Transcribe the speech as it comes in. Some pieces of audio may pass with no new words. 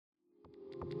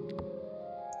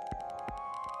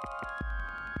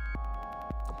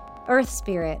Earth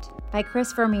Spirit by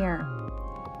Chris Vermeer.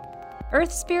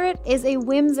 Earth Spirit is a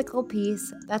whimsical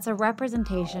piece that's a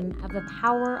representation of the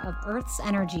power of Earth's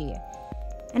energy,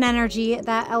 an energy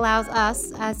that allows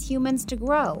us as humans to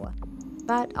grow,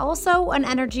 but also an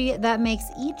energy that makes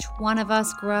each one of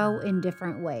us grow in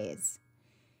different ways.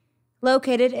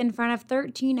 Located in front of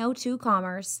 1302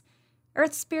 Commerce,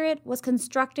 Earth Spirit was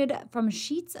constructed from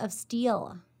sheets of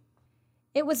steel.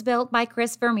 It was built by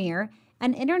Chris Vermeer,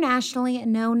 an internationally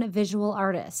known visual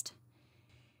artist.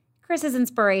 Chris's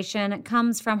inspiration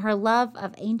comes from her love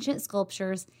of ancient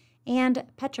sculptures and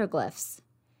petroglyphs.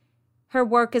 Her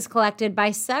work is collected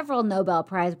by several Nobel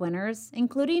Prize winners,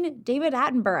 including David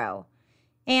Attenborough,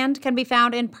 and can be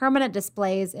found in permanent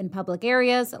displays in public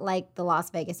areas like the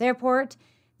Las Vegas Airport,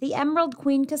 the Emerald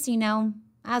Queen Casino,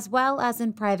 as well as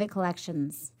in private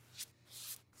collections.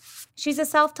 She's a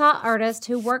self-taught artist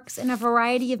who works in a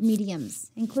variety of mediums,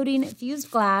 including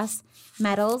fused glass,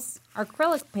 metals,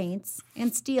 acrylic paints,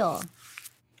 and steel.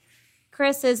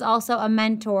 Chris is also a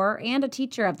mentor and a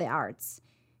teacher of the arts,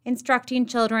 instructing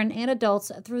children and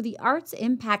adults through the Arts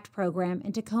Impact Program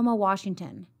in Tacoma,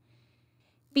 Washington.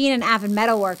 Being an avid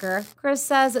metalworker, Chris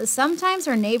says sometimes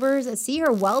her neighbors see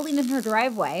her welding in her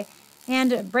driveway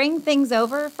and bring things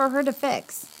over for her to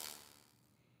fix.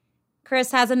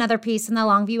 Chris has another piece in the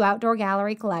Longview Outdoor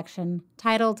Gallery collection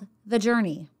titled The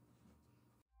Journey.